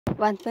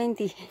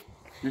120.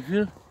 Wie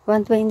viel?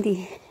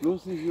 120.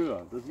 Bloß nicht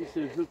höher. Das ist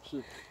der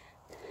hübsche.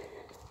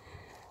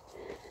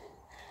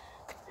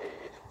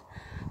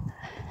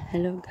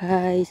 Hello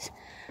guys,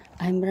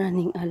 I'm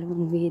running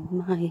alone with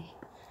my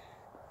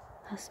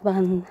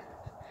husband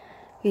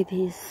with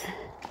his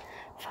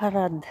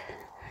farad.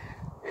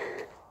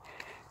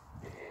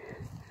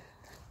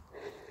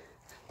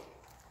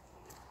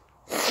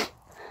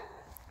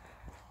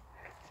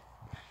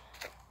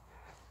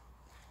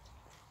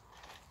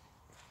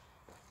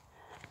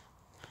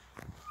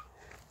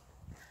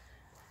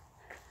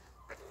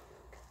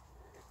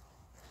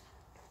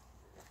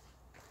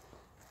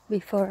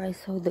 Before I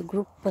saw the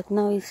group, but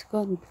now it's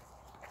gone.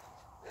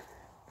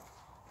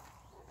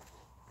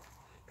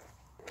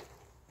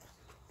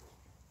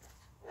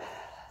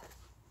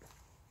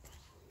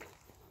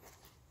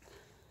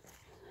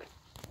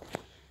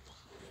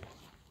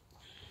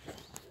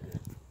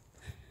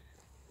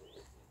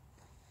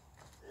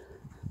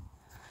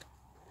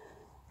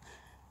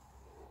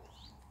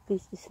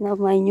 This is now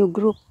my new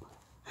group.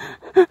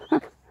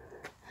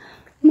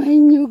 My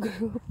new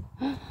group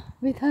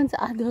with Hans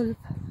Adolf.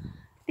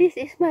 This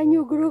is my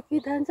new group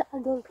with Hans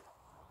Adolf.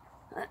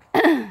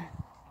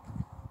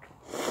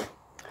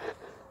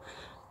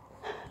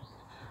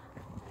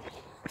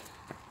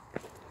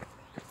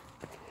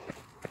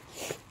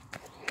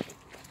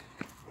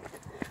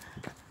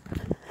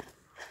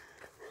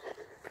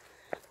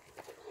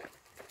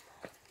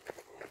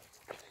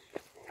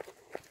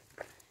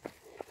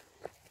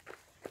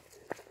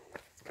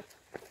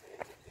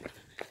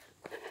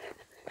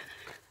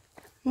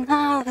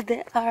 Now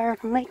they are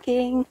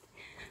making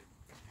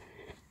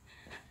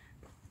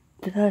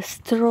the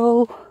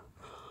straw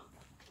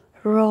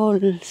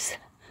rolls.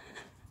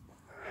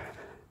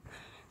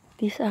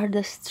 These are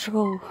the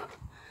straw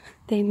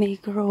they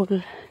make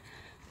roll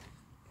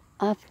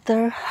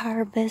after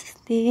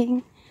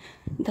harvesting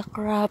the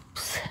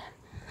crops.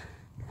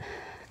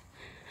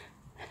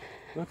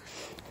 What?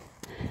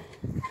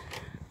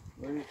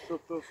 Why is it so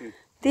perfect?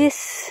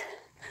 This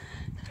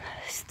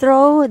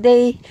straw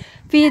they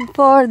feed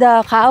for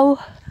the cow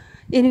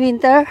in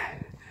winter.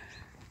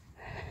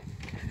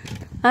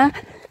 Huh?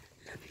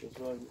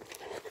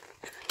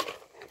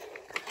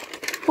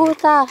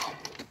 Puta!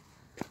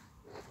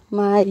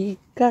 My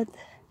God!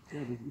 Ja,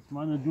 das ist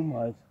meine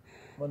Dummheit.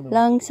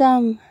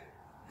 Langsam.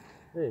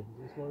 Hey,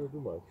 das ist meine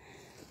Dummheit.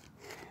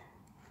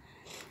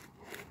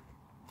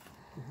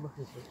 Ich mach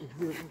das nicht. Ich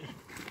will.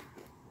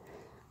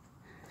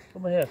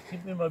 Komm mal her,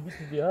 gib mir mal ein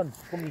bisschen die Hand.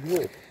 Komm nicht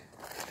hoch.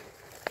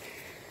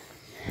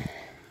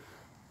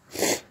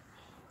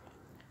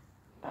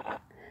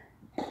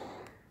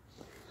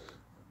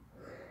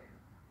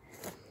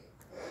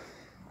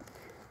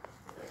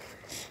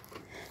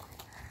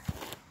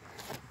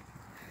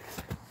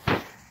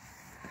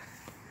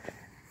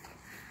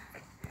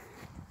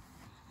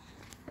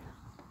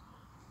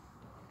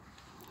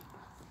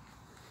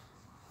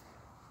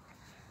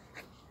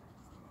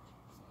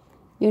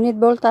 You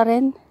need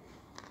Voltaren?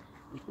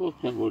 Ich brauche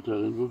kein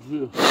Voltaren.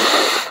 Wofür?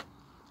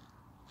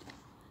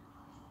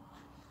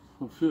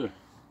 Wofür?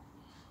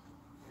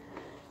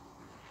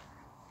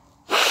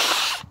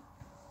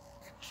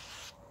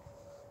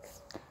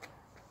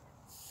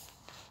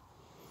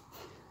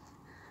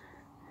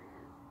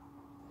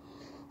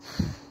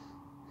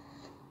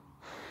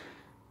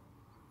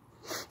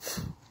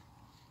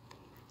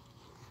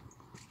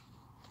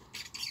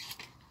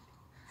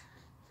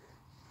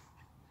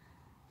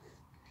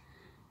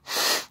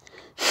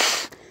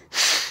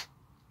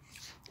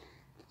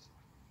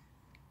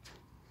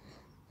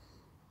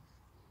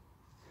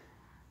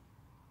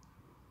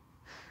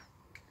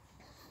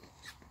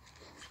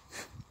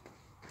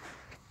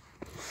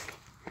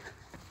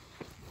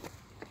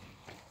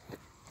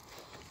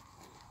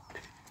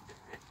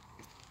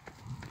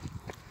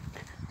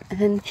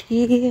 And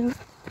here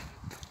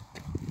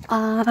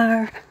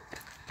are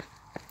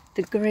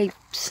the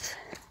grapes.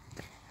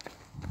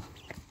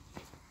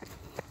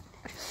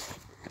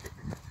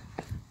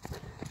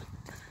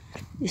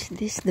 Is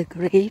this the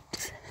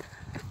grapes?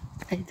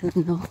 I don't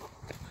know.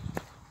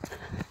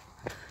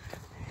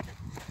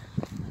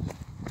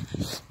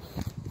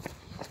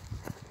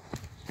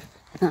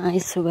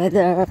 Nice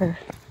weather.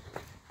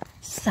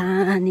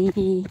 Sunny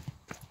weather.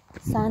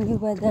 Sunny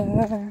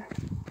weather.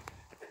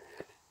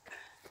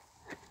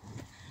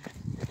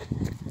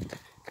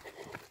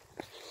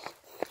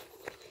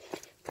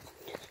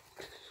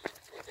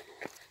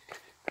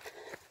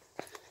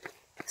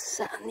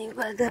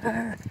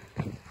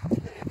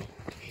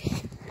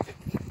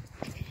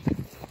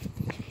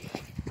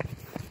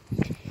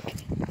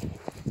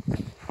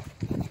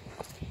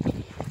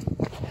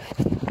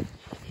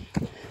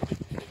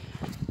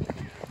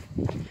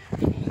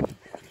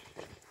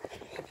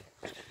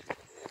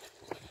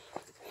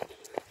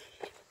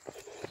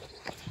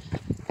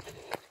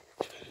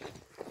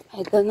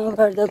 I don't know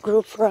where the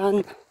group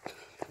ran.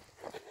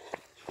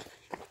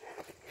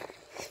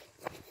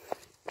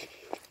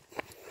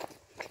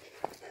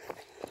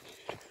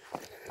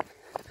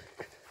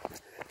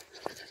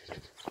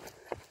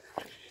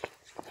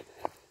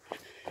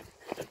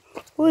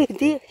 Uy!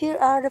 here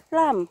are the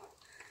plum.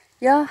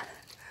 Yeah,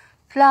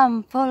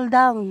 plum fell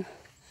down.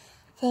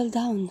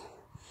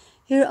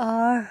 Here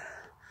are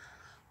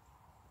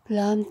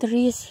plum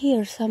trees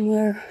here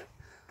somewhere.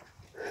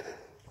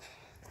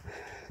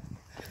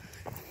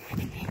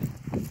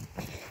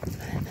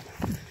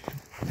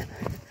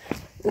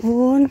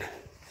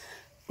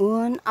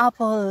 One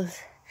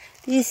apples.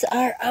 These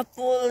are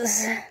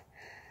apples.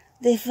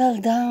 They fell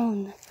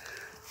down.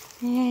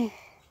 Yeah.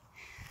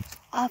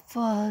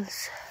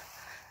 Apples.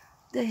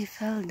 They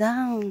fell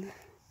down.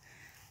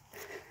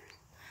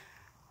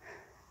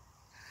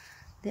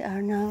 They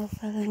are now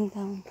falling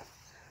down.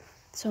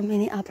 So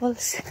many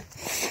apples.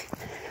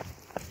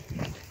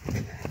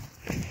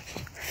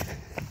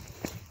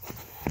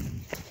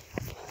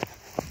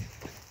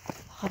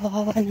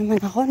 Kawawa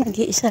naman ako.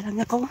 Nag-iisa lang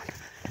ako.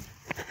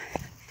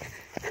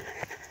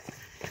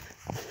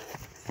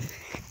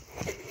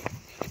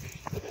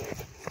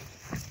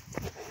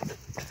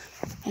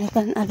 I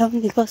can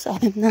alone because I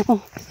am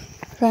now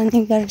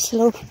running very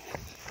slow.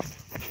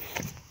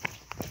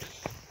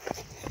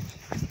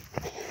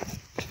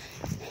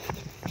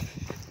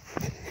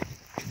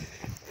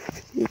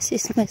 This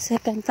is my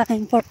second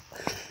time for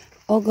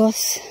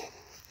August.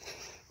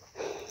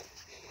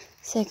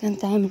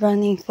 Second time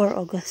running for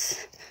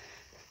August.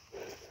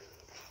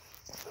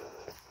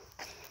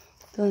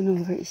 Don't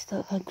know where is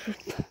the group.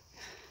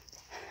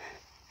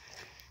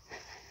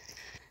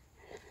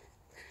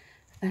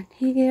 And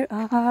here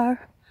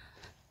are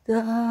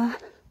the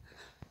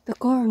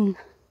corn.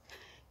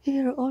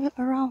 Here all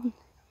around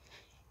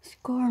is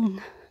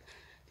corn.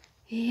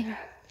 Here.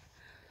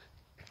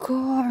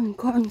 Corn.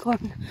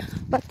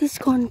 But this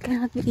corn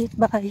cannot be eaten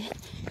by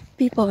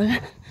people,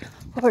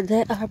 for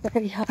they are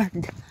very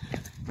hard.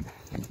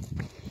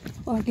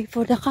 Only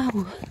for the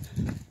cow,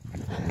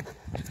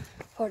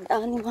 for the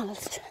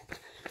animals.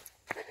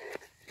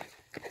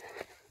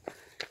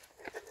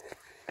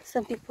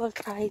 Some people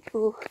try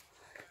to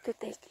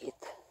take it.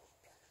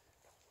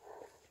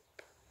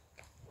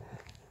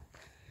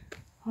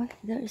 Oh,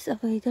 there is a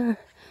way there.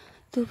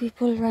 2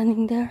 people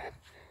running there.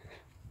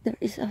 There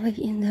is a way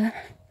in there.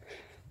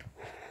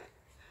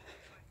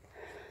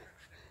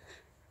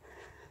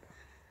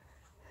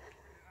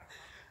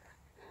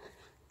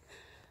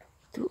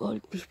 Two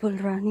old people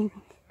running.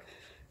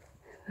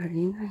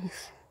 Very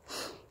nice.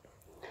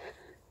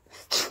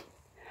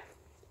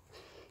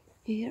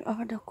 Here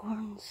are the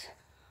corns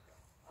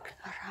all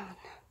around.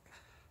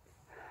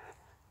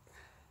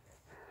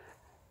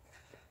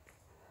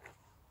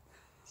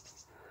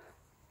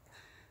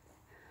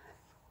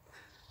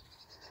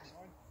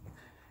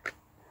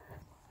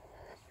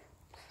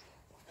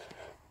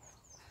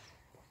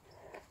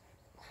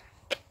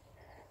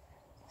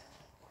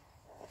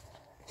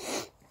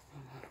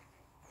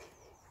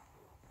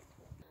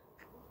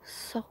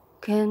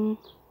 Socken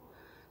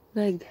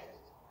weg.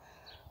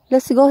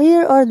 Let's go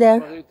here or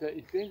there? Marita,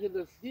 ich denke,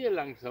 dass hier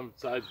langsam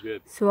Zeit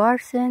wird.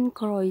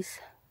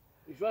 Schwarzenkreuz.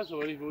 Ich weiß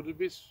aber nicht, wo du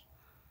bist.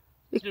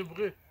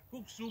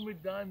 Guckst du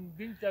mit deinem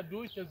Ding da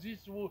durch, da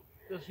siehst du, wo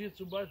das hier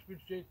zum Beispiel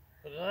steht,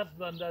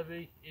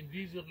 Radwanderweg in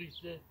diese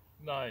Richtung?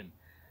 Nein.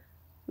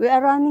 We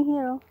are running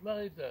here.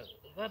 Marita,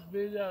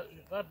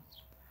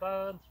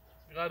 Radfahren,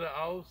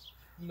 geradeaus?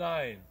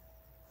 Nein.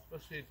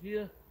 Was steht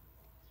hier?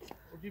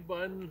 Und die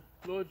beiden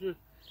Leute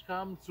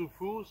kamen zu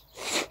Fuß.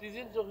 Die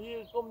sind doch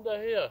hier, kommen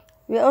daher.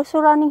 We are also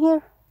running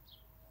here.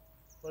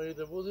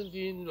 Marita, wo sind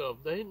die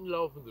hingelaufen? Da hinten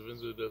laufen sie, wenn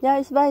sie das. Ja,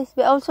 ich weiß.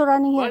 We are also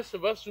running here. Weißt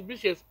du was, du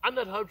bist jetzt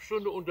 1,5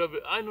 Stunden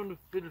unterwegs, 1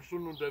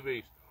 Viertelstunde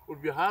unterwegs.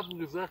 Und wir haben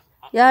gesagt...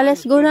 Ja,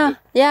 let's go now.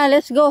 Ja,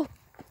 let's go.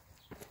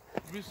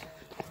 Du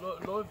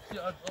läufst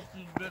hier, als ob du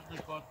einen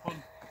Weltrekord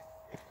von...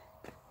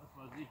 Was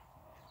weiß ich...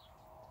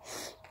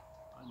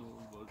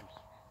 einholen wolltest.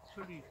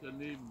 Völlig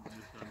daneben, das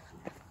Ganze.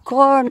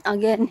 Corn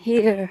again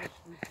here.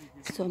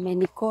 So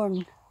many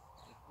corn.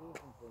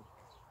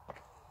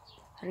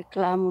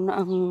 Reklamo na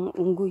ang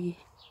unggoy.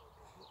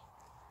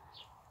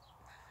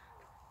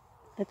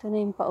 Ito na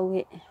yung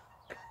pauwi.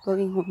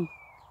 Going home.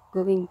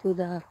 Going to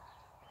the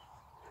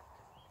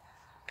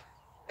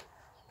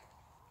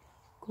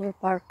Core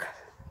Park.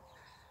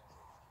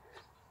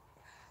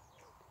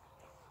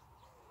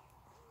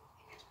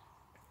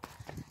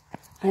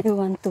 I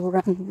want to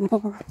run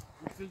more.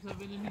 Ich bin wenn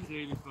du nicht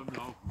redest beim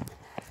Laufen.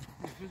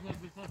 Ich bin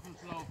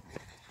fürs Laufen.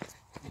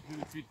 Ich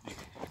bin fit.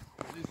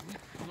 Das ist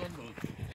nichts Besonderes.